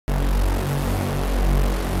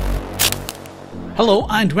Hello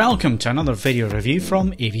and welcome to another video review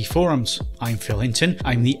from AV Forums. I'm Phil Hinton,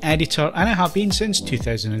 I'm the editor and I have been since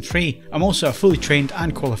 2003. I'm also a fully trained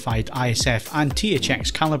and qualified ISF and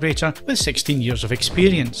THX calibrator with 16 years of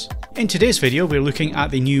experience. In today's video we're looking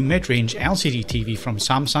at the new mid-range LCD TV from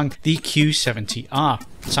Samsung, the Q70R.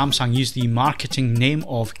 Samsung used the marketing name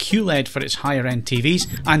of QLED for its higher end TVs,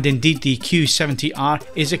 and indeed the Q70R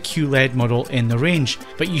is a QLED model in the range,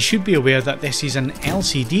 but you should be aware that this is an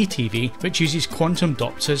LCD TV which uses quantum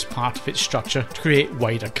dots as part of its structure to create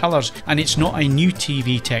wider colours, and it's not a new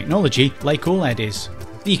TV technology like OLED is.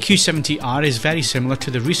 The Q70R is very similar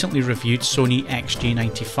to the recently reviewed Sony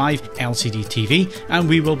XG95 LCD TV, and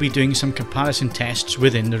we will be doing some comparison tests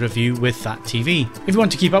within the review with that TV. If you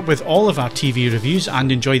want to keep up with all of our TV reviews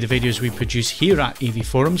and enjoy the videos we produce here at AV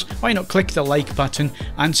Forums, why not click the like button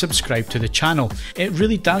and subscribe to the channel. It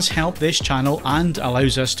really does help this channel and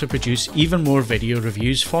allows us to produce even more video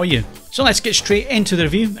reviews for you. So let's get straight into the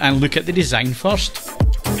review and look at the design first.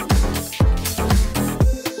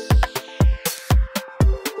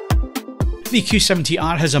 The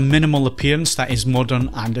Q70R has a minimal appearance that is modern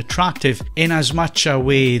and attractive, in as much a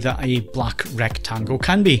way that a black rectangle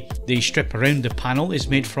can be. The strip around the panel is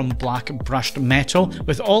made from black brushed metal,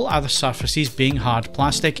 with all other surfaces being hard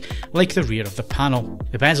plastic, like the rear of the panel.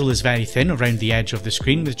 The bezel is very thin around the edge of the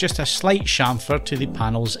screen, with just a slight chamfer to the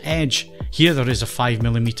panel's edge. Here there is a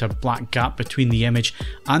 5mm black gap between the image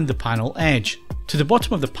and the panel edge. To the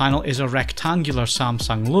bottom of the panel is a rectangular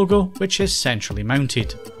Samsung logo, which is centrally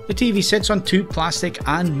mounted. The TV sits on two plastic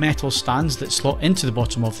and metal stands that slot into the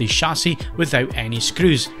bottom of the chassis without any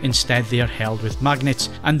screws. Instead, they are held with magnets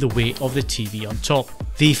and the weight of the TV on top.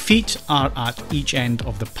 The feet are at each end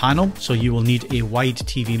of the panel, so you will need a wide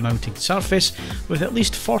TV mounting surface with at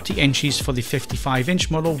least 40 inches for the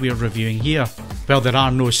 55-inch model we are reviewing here. While there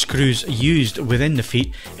are no screws used within the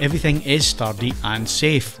feet, everything is sturdy and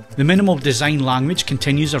safe. The minimal design language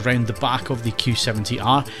continues around the back of the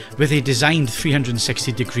Q70R with a designed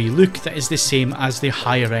 360-degree look that is the same as the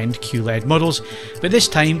higher end QLED models, but this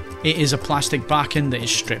time it is a plastic backing that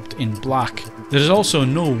is stripped in black. There is also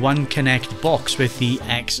no One Connect box with the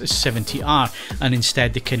X70R, and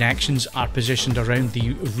instead the connections are positioned around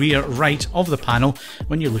the rear right of the panel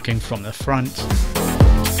when you're looking from the front.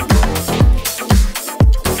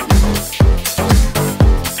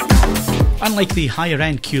 Unlike the higher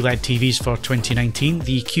end QLED TVs for 2019,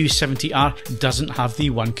 the Q70R doesn't have the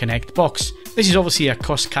One Connect box. This is obviously a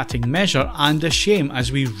cost-cutting measure and a shame,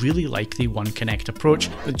 as we really like the One Connect approach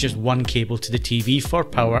with just one cable to the TV for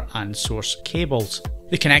power and source cables.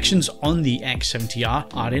 The connections on the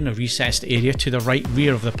X70R are in a recessed area to the right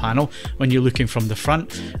rear of the panel when you're looking from the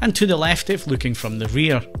front, and to the left if looking from the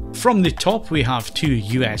rear. From the top we have two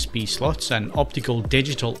USB slots, an optical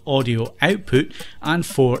digital audio output and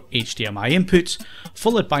 4 HDMI inputs,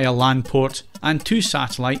 followed by a LAN port and 2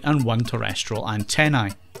 satellite and 1 terrestrial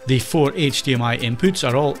antennae. The 4 HDMI inputs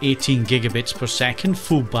are all 18 gigabits per second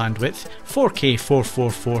full bandwidth, 4K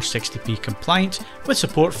 444 60p compliant, with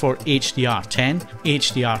support for HDR10,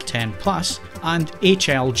 HDR10 Plus and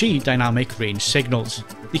HLG dynamic range signals.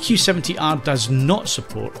 The Q70R does not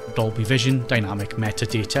support Dolby Vision Dynamic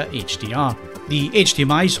Metadata HDR. The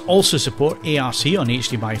HDMIs also support ARC on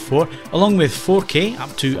HDMI 4, along with 4K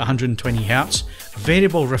up to 120Hz,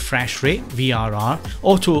 variable refresh rate VRR,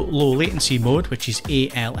 auto low latency mode which is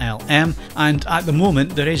ALLM, and at the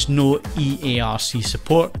moment there is no eARC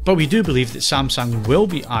support, but we do believe that Samsung will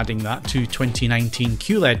be adding that to 2019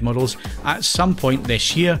 QLED models at some point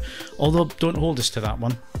this year, although don't hold us to that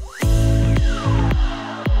one.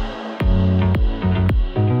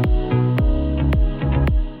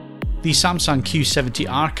 The Samsung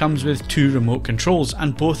Q70R comes with 2 remote controls,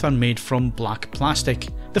 and both are made from black plastic.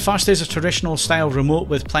 The first is a traditional style remote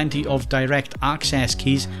with plenty of direct access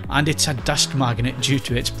keys, and it's a dust magnet due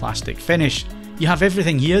to its plastic finish. You have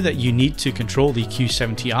everything here that you need to control the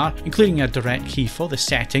Q70R, including a direct key for the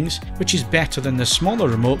settings, which is better than the smaller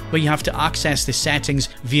remote where you have to access the settings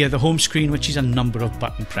via the home screen, which is a number of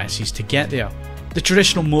button presses to get there. The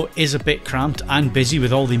traditional mode is a bit cramped and busy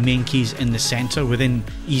with all the main keys in the centre within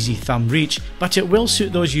easy thumb reach, but it will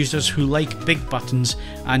suit those users who like big buttons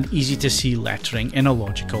and easy to see lettering in a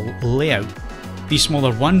logical layout. The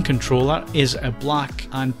smaller one controller is a black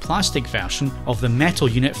and plastic version of the metal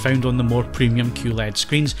unit found on the more premium QLED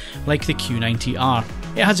screens like the Q90R.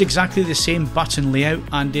 It has exactly the same button layout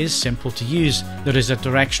and is simple to use. There is a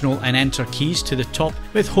directional and enter keys to the top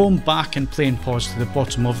with home, back and play and pause to the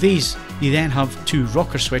bottom of these. You then have two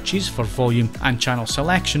rocker switches for volume and channel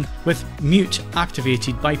selection, with mute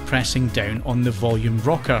activated by pressing down on the volume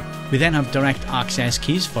rocker. We then have direct access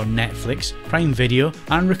keys for Netflix, Prime Video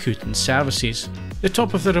and Rakuten services. The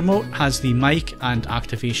top of the remote has the mic and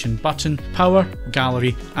activation button, power,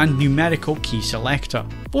 gallery and numerical key selector.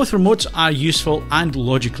 Both remotes are useful and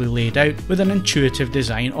logically laid out with an intuitive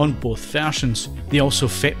design on both versions. They also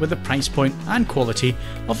fit with the price point and quality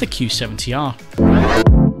of the Q70R.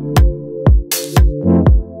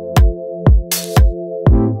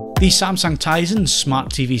 The Samsung Tizen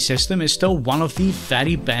Smart TV system is still one of the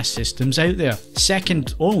very best systems out there.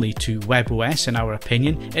 Second only to WebOS in our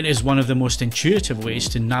opinion, it is one of the most intuitive ways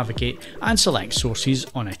to navigate and select sources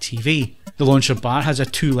on a TV. The launcher bar has a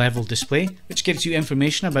two-level display, which gives you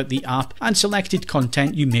information about the app and selected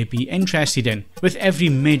content you may be interested in, with every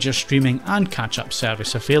major streaming and catch-up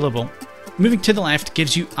service available. Moving to the left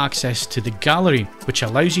gives you access to the gallery, which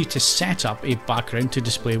allows you to set up a background to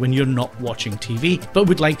display when you're not watching TV, but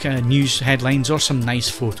would like news headlines or some nice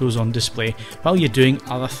photos on display while you're doing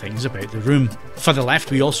other things about the room. For the left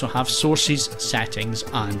we also have sources, settings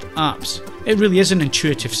and apps. It really is an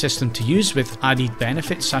intuitive system to use with added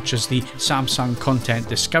benefits such as the Samsung Content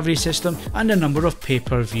Discovery system and a number of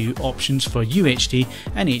pay-per-view options for UHD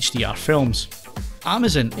and HDR films.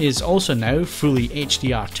 Amazon is also now fully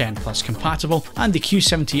HDR10 Plus compatible, and the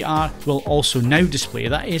Q70R will also now display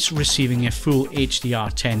that it's receiving a full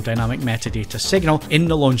HDR10 dynamic metadata signal in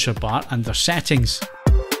the launcher bar under settings.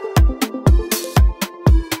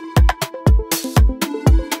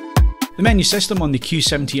 The menu system on the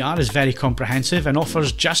Q70R is very comprehensive and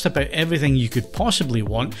offers just about everything you could possibly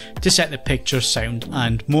want to set the picture, sound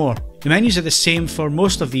and more. The menus are the same for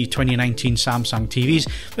most of the 2019 Samsung TVs,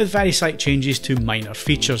 with very slight changes to minor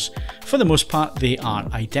features. For the most part they are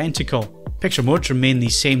identical. Picture modes remain the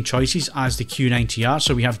same choices as the Q90R,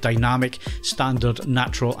 so we have dynamic, standard,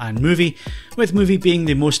 natural and movie, with movie being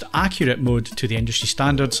the most accurate mode to the industry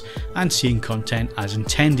standards and seeing content as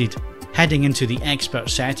intended. Heading into the expert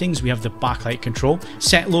settings, we have the backlight control,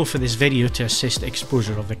 set low for this video to assist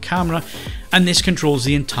exposure of the camera, and this controls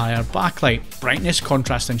the entire backlight. Brightness,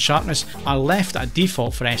 contrast and sharpness are left at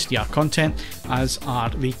default for SDR content, as are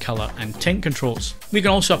the colour and tint controls. We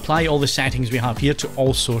can also apply all the settings we have here to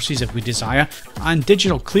all sources if we desire, and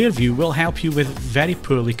Digital Clearview will help you with very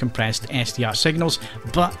poorly compressed SDR signals,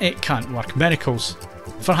 but it can't work miracles.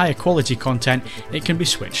 For higher quality content, it can be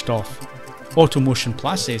switched off. Auto Motion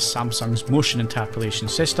Plus is Samsung's motion interpolation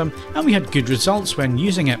system, and we had good results when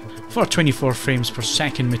using it. For 24 frames per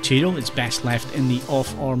second material, it's best left in the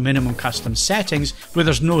off or minimum custom settings, where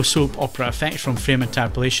there's no soap opera effect from frame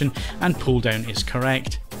interpolation and pull down is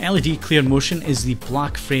correct. LED clear motion is the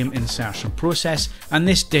black frame insertion process, and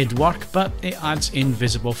this did work, but it adds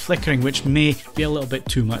invisible flickering, which may be a little bit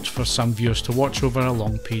too much for some viewers to watch over a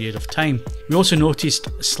long period of time. We also noticed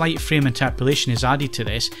slight frame interpolation is added to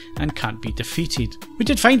this and can't be defeated. We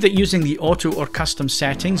did find that using the auto or custom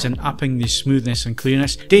settings and upping the smoothness and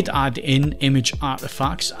clearness did add in image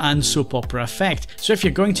artifacts and soap opera effect, so if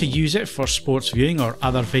you're going to use it for sports viewing or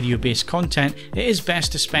other video based content, it is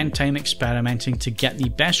best to spend time experimenting to get the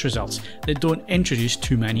best results that don't introduce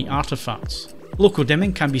too many artifacts. Local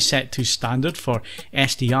dimming can be set to standard for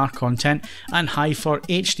SDR content and high for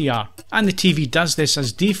HDR, and the TV does this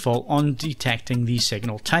as default on detecting the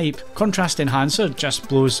signal type. Contrast enhancer just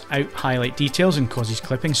blows out highlight details and causes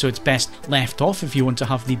clipping, so it's best left off if you want to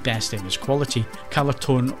have the best image quality. Color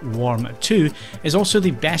tone warm 2 is also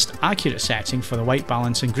the best accurate setting for the white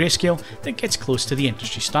balance and grayscale that gets close to the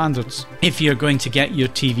industry standards. If you're going to get your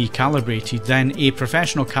TV calibrated, then a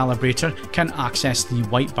professional calibrator can access the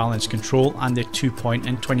white balance control and the 2-point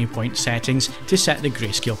and 20-point settings to set the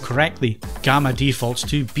grayscale correctly. Gamma defaults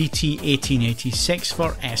to BT1886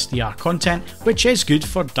 for SDR content, which is good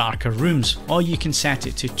for darker rooms, or you can set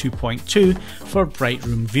it to 2.2 for bright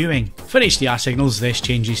room viewing. For HDR signals, this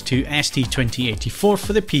changes to ST2084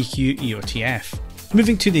 for the PQ EOTF.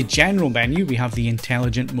 Moving to the general menu, we have the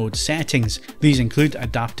intelligent mode settings. These include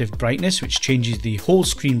adaptive brightness, which changes the whole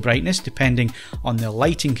screen brightness depending on the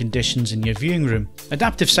lighting conditions in your viewing room.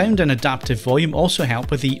 Adaptive sound and adaptive volume also help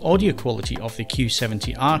with the audio quality of the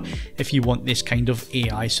Q70R if you want this kind of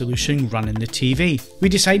AI solution run in the TV. We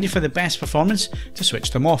decided for the best performance to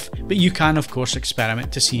switch them off, but you can of course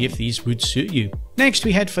experiment to see if these would suit you. Next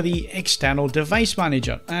we head for the external device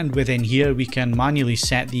manager, and within here we can manually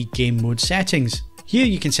set the game mode settings. Here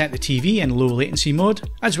you can set the TV in low latency mode,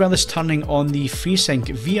 as well as turning on the FreeSync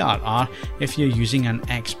VRR if you're using an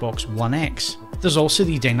Xbox One X. There's also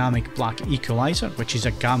the dynamic black equalizer, which is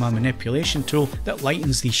a gamma manipulation tool that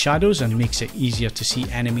lightens the shadows and makes it easier to see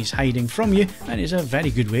enemies hiding from you, and is a very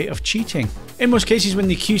good way of cheating. In most cases, when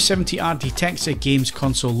the Q70R detects a game's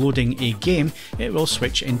console loading a game, it will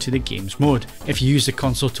switch into the game's mode. If you use the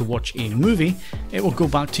console to watch a movie, it will go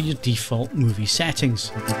back to your default movie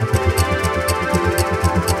settings.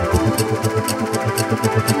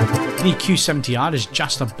 The Q70R is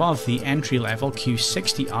just above the entry-level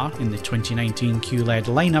Q60R in the 2019 QLED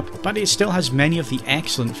lineup, but it still has many of the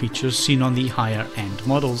excellent features seen on the higher-end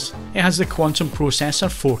models. It has the Quantum Processor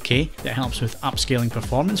 4K that helps with upscaling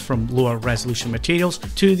performance from lower resolution materials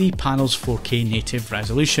to the panel's 4K native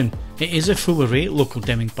resolution. It is a full-array local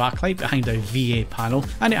dimming backlight behind a VA panel,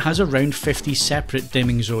 and it has around 50 separate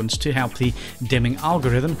dimming zones to help the dimming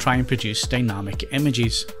algorithm try and produce dynamic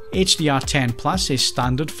images. HDR10 Plus is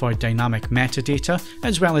standard for dynamic metadata,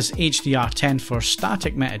 as well as HDR10 for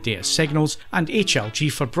static metadata signals and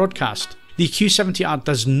HLG for broadcast. The Q70R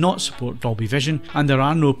does not support Dolby Vision, and there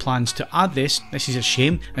are no plans to add this. This is a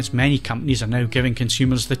shame, as many companies are now giving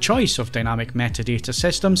consumers the choice of dynamic metadata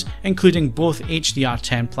systems, including both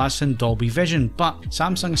HDR10 Plus and Dolby Vision, but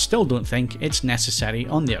Samsung still don't think it's necessary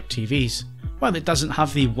on their TVs. While it doesn't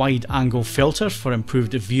have the wide angle filter for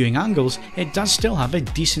improved viewing angles, it does still have a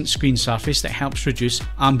decent screen surface that helps reduce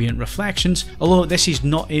ambient reflections, although this is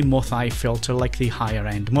not a moth-eye filter like the higher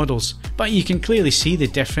end models. But you can clearly see the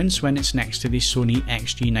difference when it's next to the Sony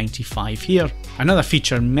XG95 here. Another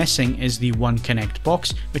feature missing is the One Connect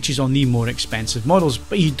box, which is on the more expensive models,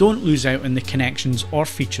 but you don't lose out on the connections or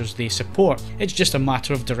features they support. It's just a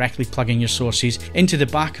matter of directly plugging your sources into the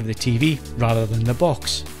back of the TV rather than the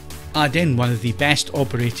box. Add in one of the best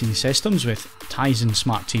operating systems with Tizen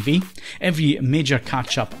Smart TV, every major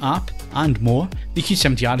catch-up app, and more, the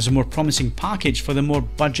Q70R is a more promising package for the more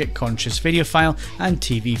budget-conscious videophile and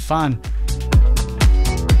TV fan.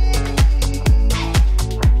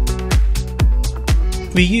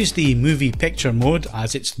 We use the movie picture mode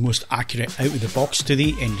as it's the most accurate out of the box to the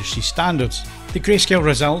industry standards. The grayscale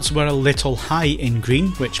results were a little high in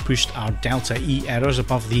green, which pushed our delta E errors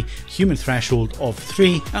above the human threshold of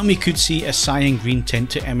 3, and we could see a cyan green tint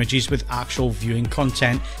to images with actual viewing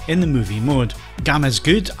content in the movie mode. Gamma is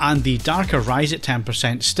good, and the darker rise at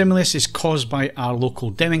 10% stimulus is caused by our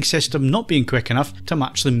local dimming system not being quick enough to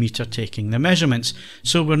match the meter taking the measurements,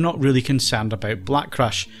 so we're not really concerned about black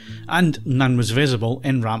crush, and none was visible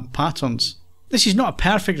in ramp patterns. This is not a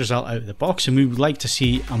perfect result out of the box, and we would like to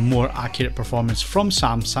see a more accurate performance from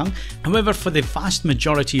Samsung. However, for the vast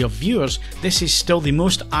majority of viewers, this is still the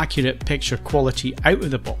most accurate picture quality out of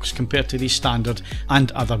the box compared to the standard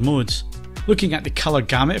and other modes. Looking at the colour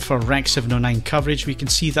gamut for Rec 709 coverage, we can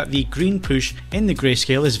see that the green push in the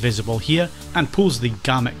grayscale is visible here and pulls the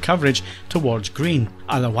gamut coverage towards green.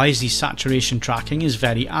 Otherwise, the saturation tracking is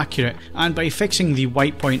very accurate, and by fixing the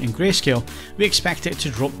white point in grayscale, we expect it to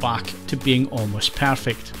drop back to being almost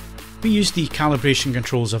perfect. We used the calibration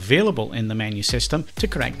controls available in the menu system to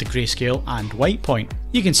correct the grayscale and white point.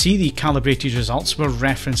 You can see the calibrated results were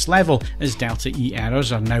reference level, as delta E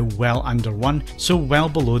errors are now well under 1, so well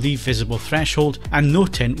below the visible threshold, and no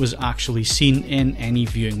tint was actually seen in any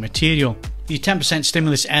viewing material. The 10%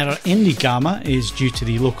 stimulus error in the gamma is due to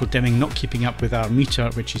the local dimming not keeping up with our meter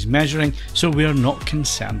which is measuring, so we are not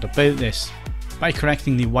concerned about this. By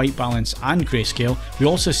correcting the white balance and grayscale, we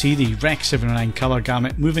also see the Rec 709 colour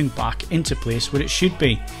gamut moving back into place where it should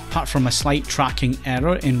be. Apart from a slight tracking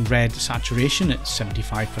error in red saturation at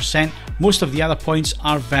 75%, most of the other points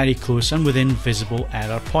are very close and within visible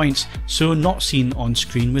error points, so not seen on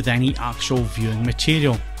screen with any actual viewing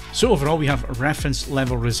material. So overall we have reference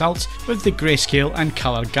level results with the grayscale and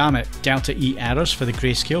colour gamut. Delta E errors for the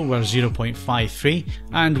grayscale were 0.53,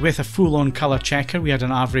 and with a full on colour checker we had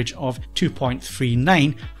an average of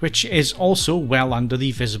 2.39, which is also well under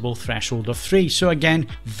the visible threshold of 3, so again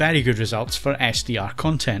very good results for SDR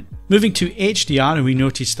content. Moving to HDR, we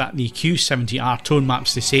noticed that the Q70R tone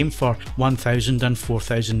maps the same for 1000 and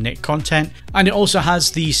 4000 nit content, and it also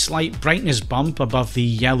has the slight brightness bump above the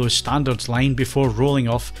yellow standards line before rolling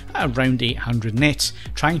off at around 800 nits,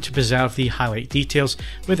 trying to preserve the highlight details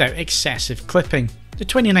without excessive clipping. The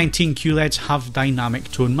 2019 QLEDs have dynamic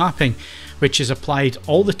tone mapping, which is applied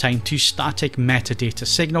all the time to static metadata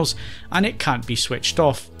signals, and it can't be switched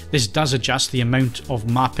off. This does adjust the amount of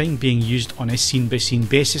mapping being used on a scene-by-scene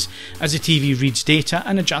basis as the TV reads data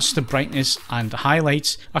and adjusts the brightness and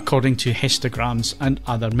highlights according to histograms and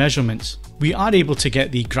other measurements. We are able to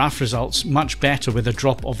get the graph results much better with a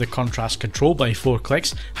drop of the contrast control by 4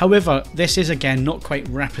 clicks. However, this is again not quite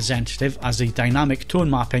representative as the dynamic tone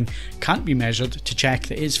mapping can't be measured to check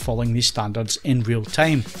that it is following these standards in real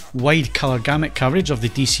time. Wide colour gamut coverage of the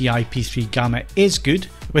DCI P3 gamut is good,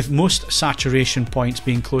 with most saturation points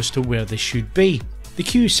being close to where they should be. The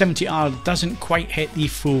Q70R doesn't quite hit the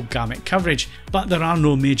full gamut coverage, but there are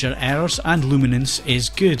no major errors and luminance is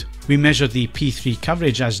good. We measure the P3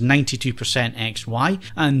 coverage as 92% XY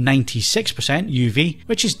and 96% UV,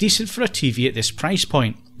 which is decent for a TV at this price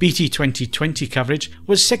point. BT 2020 coverage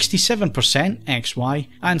was 67% XY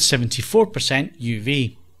and 74%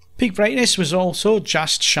 UV. Peak brightness was also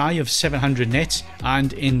just shy of 700 nits,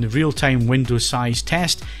 and in the real-time window size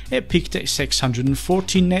test it peaked at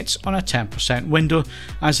 614 nits on a 10% window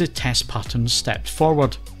as the test patterns stepped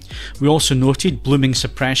forward. We also noted blooming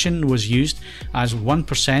suppression was used as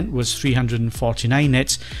 1% was 349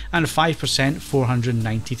 nits and 5%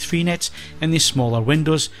 493 nits in the smaller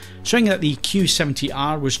windows, showing that the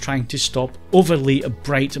Q70R was trying to stop overly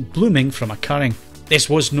bright blooming from occurring. This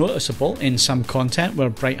was noticeable in some content where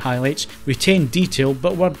bright highlights retained detail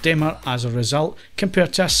but were dimmer as a result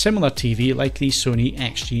compared to a similar TV like the Sony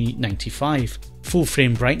XG95. Full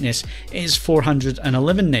frame brightness is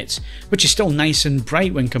 411 nits, which is still nice and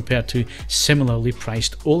bright when compared to similarly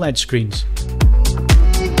priced OLED screens.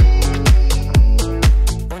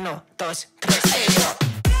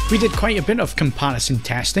 We did quite a bit of comparison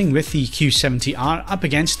testing with the Q70R up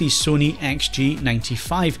against the Sony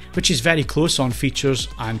XG95, which is very close on features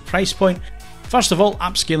and price point. First of all,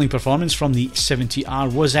 upscaling performance from the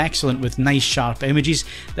 70R was excellent with nice sharp images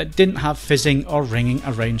that didn't have fizzing or ringing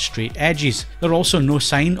around straight edges. There were also no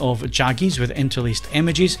sign of jaggies with interlaced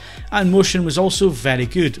images, and motion was also very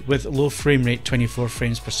good with low frame rate 24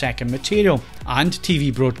 frames per second material, and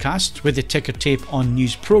TV broadcasts with the ticker tape on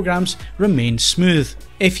news programs remained smooth.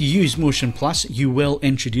 If you use Motion Plus, you will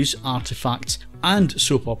introduce artifacts and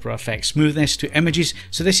soap opera effect smoothness to images,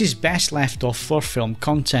 so this is best left off for film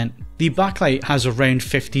content. The backlight has around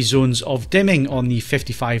 50 zones of dimming on the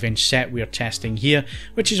 55-inch set we are testing here,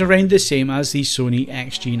 which is around the same as the Sony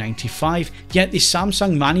XG95, yet the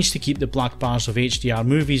Samsung managed to keep the black bars of HDR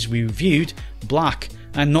movies we reviewed black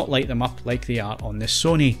and not light them up like they are on the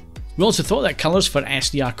Sony. We also thought that colours for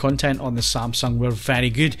SDR content on the Samsung were very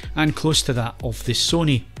good and close to that of the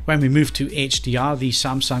Sony. When we moved to HDR, the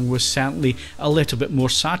Samsung was certainly a little bit more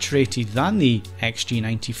saturated than the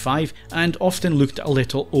XG95 and often looked a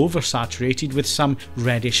little oversaturated with some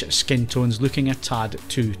reddish skin tones looking a tad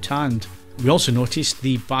too tanned. We also noticed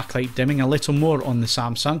the backlight dimming a little more on the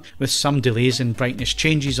Samsung, with some delays in brightness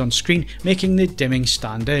changes on screen making the dimming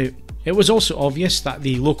stand out. It was also obvious that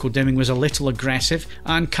the local dimming was a little aggressive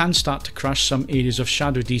and can start to crush some areas of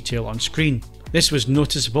shadow detail on screen. This was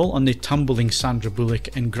noticeable on the tumbling Sandra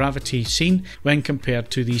Bullock in Gravity scene when compared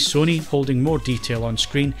to the Sony holding more detail on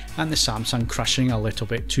screen and the Samsung crushing a little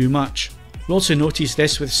bit too much. We also noticed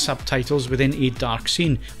this with subtitles within a dark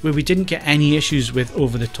scene, where we didn't get any issues with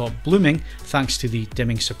over-the-top blooming thanks to the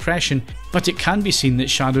dimming suppression, but it can be seen that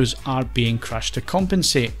shadows are being crushed to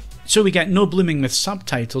compensate. So we get no blooming with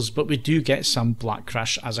subtitles, but we do get some black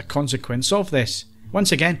crush as a consequence of this.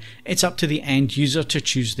 Once again, it's up to the end user to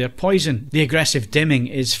choose their poison. The aggressive dimming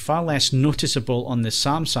is far less noticeable on the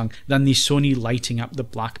Samsung than the Sony lighting up the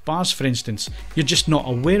black bars, for instance. You're just not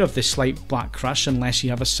aware of the slight black crush unless you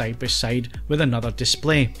have a side-by-side with another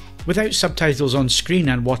display. Without subtitles on screen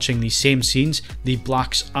and watching the same scenes, the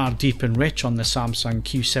blacks are deep and rich on the Samsung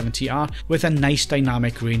Q70R with a nice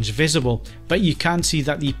dynamic range visible, but you can see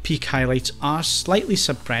that the peak highlights are slightly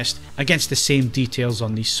suppressed against the same details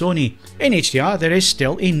on the Sony. In HDR, there is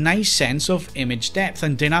still a nice sense of image depth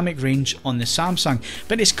and dynamic range on the Samsung,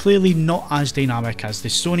 but it's clearly not as dynamic as the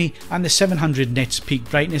Sony, and the 700 nits peak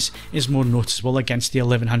brightness is more noticeable against the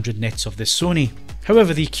 1100 nits of the Sony.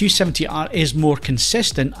 However, the Q70R is more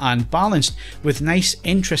consistent and balanced, with nice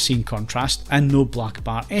intra-scene contrast and no black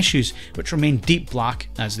bar issues, which remain deep black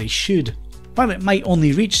as they should. While it might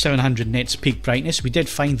only reach 700 nits peak brightness, we did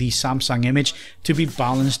find the Samsung image to be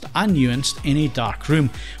balanced and nuanced in a dark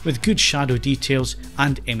room, with good shadow details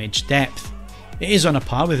and image depth. It is on a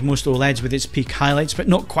par with most OLEDs with its peak highlights, but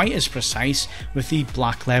not quite as precise with the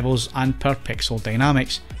black levels and per pixel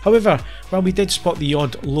dynamics. However, while we did spot the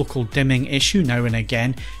odd local dimming issue now and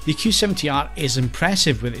again, the Q70R is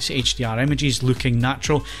impressive with its HDR images looking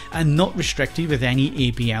natural and not restricted with any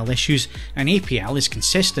ABL issues, and APL is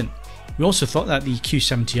consistent. We also thought that the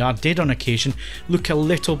Q70R did on occasion look a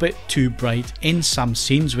little bit too bright in some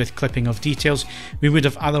scenes with clipping of details we would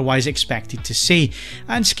have otherwise expected to see,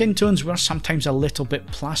 and skin tones were sometimes a little bit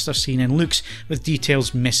plasticine in looks with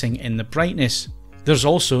details missing in the brightness. There's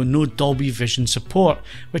also no Dolby Vision support,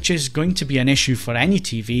 which is going to be an issue for any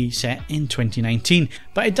TV set in 2019,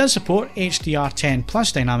 but it does support HDR10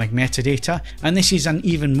 plus dynamic metadata, and this is an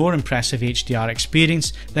even more impressive HDR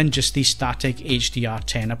experience than just the static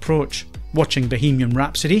HDR10 approach. Watching Bohemian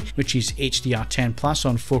Rhapsody, which is HDR10 plus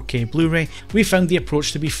on 4K Blu-ray, we found the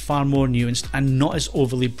approach to be far more nuanced and not as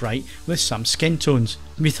overly bright with some skin tones.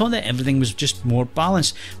 We thought that everything was just more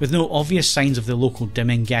balanced, with no obvious signs of the local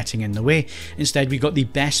dimming getting in the way. Instead, we got the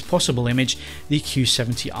best possible image the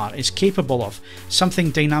Q70R is capable of,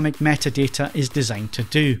 something dynamic metadata is designed to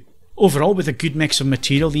do. Overall, with a good mix of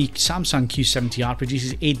material, the Samsung Q70R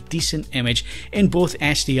produces a decent image in both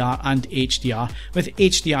SDR and HDR, with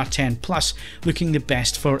HDR10 Plus looking the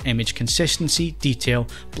best for image consistency, detail,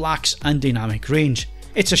 blacks and dynamic range.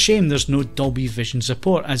 It's a shame there's no Dolby Vision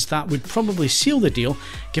support, as that would probably seal the deal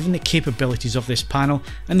given the capabilities of this panel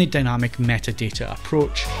and the dynamic metadata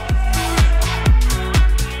approach.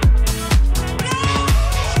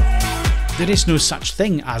 There is no such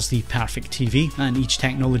thing as the perfect TV, and each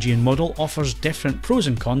technology and model offers different pros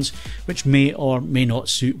and cons which may or may not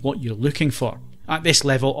suit what you're looking for. At this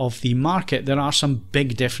level of the market, there are some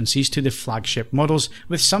big differences to the flagship models,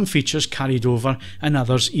 with some features carried over and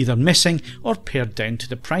others either missing or pared down to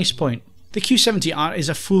the price point. The Q70R is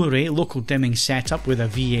a full array local dimming setup with a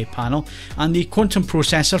VA panel and the quantum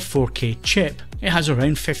processor 4K chip. It has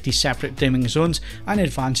around 50 separate dimming zones and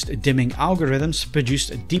advanced dimming algorithms to produce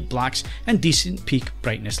deep blacks and decent peak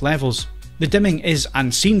brightness levels. The dimming is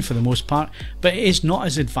unseen for the most part, but it is not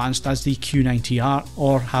as advanced as the Q90R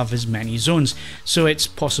or have as many zones, so it's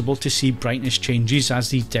possible to see brightness changes as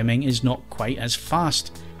the dimming is not quite as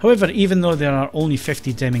fast. However, even though there are only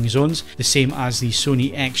 50 dimming zones, the same as the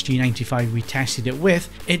Sony XG95 we tested it with,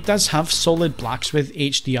 it does have solid blacks with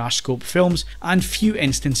HDR scope films and few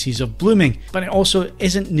instances of blooming, but it also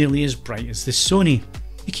isn't nearly as bright as the Sony.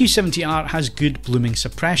 The Q70R has good blooming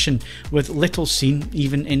suppression, with little seen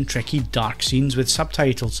even in tricky dark scenes with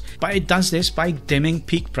subtitles, but it does this by dimming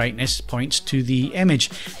peak brightness points to the image,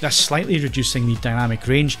 thus slightly reducing the dynamic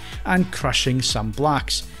range and crushing some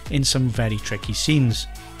blacks in some very tricky scenes.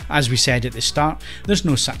 As we said at the start, there's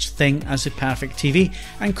no such thing as a perfect TV,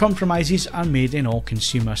 and compromises are made in all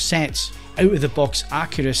consumer sets. Out of the box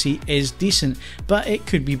accuracy is decent, but it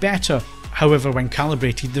could be better. However, when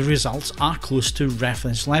calibrated, the results are close to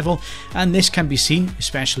reference level, and this can be seen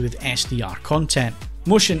especially with SDR content.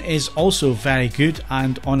 Motion is also very good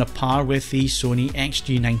and on a par with the Sony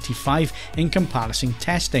XG95 in comparison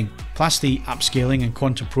testing. Plus, the upscaling and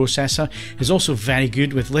quantum processor is also very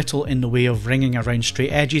good, with little in the way of ringing around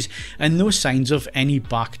straight edges and no signs of any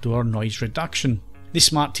backdoor noise reduction. The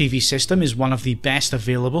Smart TV system is one of the best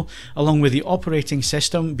available, along with the operating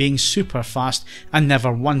system being super fast and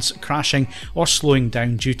never once crashing or slowing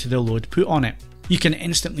down due to the load put on it. You can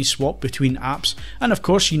instantly swap between apps, and of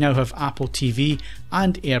course you now have Apple TV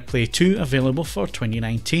and AirPlay 2 available for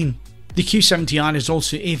 2019. The Q70R is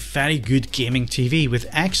also a very good gaming TV, with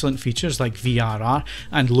excellent features like VRR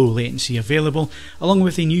and low latency available, along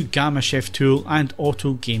with a new gamma shift tool and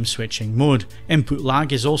auto game switching mode. Input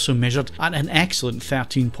lag is also measured at an excellent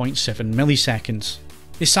 13.7 milliseconds.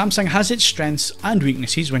 The Samsung has its strengths and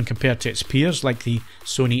weaknesses when compared to its peers like the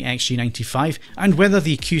Sony XG95, and whether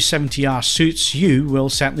the Q70R suits you will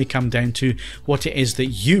certainly come down to what it is that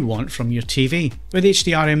you want from your TV. With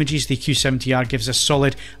HDR images, the Q70R gives a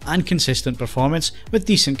solid and consistent performance with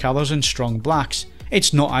decent colours and strong blacks.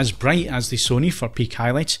 It's not as bright as the Sony for peak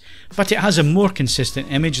highlights, but it has a more consistent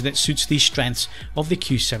image that suits the strengths of the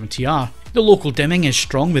Q70R. The local dimming is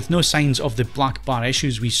strong, with no signs of the black bar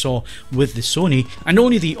issues we saw with the Sony, and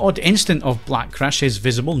only the odd instant of black crush is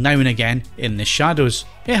visible now and again in the shadows.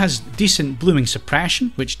 It has decent blooming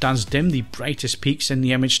suppression, which does dim the brightest peaks in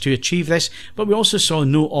the image to achieve this, but we also saw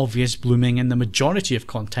no obvious blooming in the majority of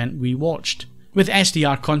content we watched. With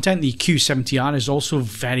SDR content, the Q70R is also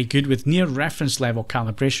very good, with near reference level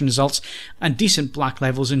calibration results and decent black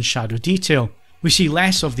levels in shadow detail. We see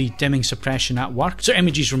less of the dimming suppression at work, so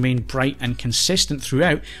images remain bright and consistent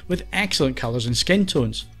throughout, with excellent colours and skin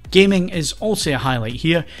tones. Gaming is also a highlight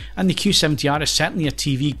here, and the Q70R is certainly a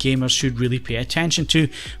TV gamers should really pay attention to,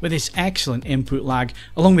 with its excellent input lag,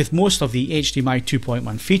 along with most of the HDMI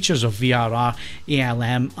 2.1 features of VRR,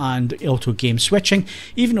 ALM and auto game switching,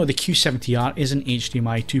 even though the Q70R is an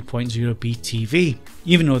HDMI 2.0B TV.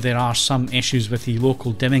 even though there are some issues with the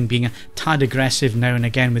local dimming being a tad aggressive now and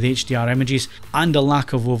again with HDR images and a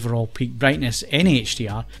lack of overall peak brightness in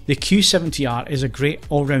HDR, the Q70R is a great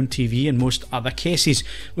all-round TV in most other cases,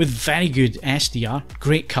 with very good SDR,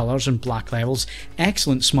 great colours and black levels,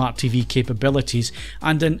 excellent smart TV capabilities,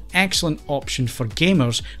 and an excellent option for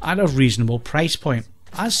gamers at a reasonable price point.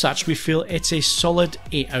 As such, we feel it's a solid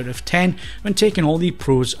 8 out of 10 when taking all the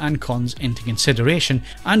pros and cons into consideration,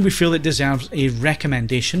 and we feel it deserves a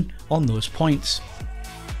recommendation on those points.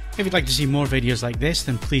 If you'd like to see more videos like this,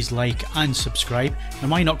 then please like and subscribe,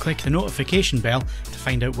 and why not click the notification bell to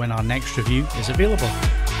find out when our next review is available.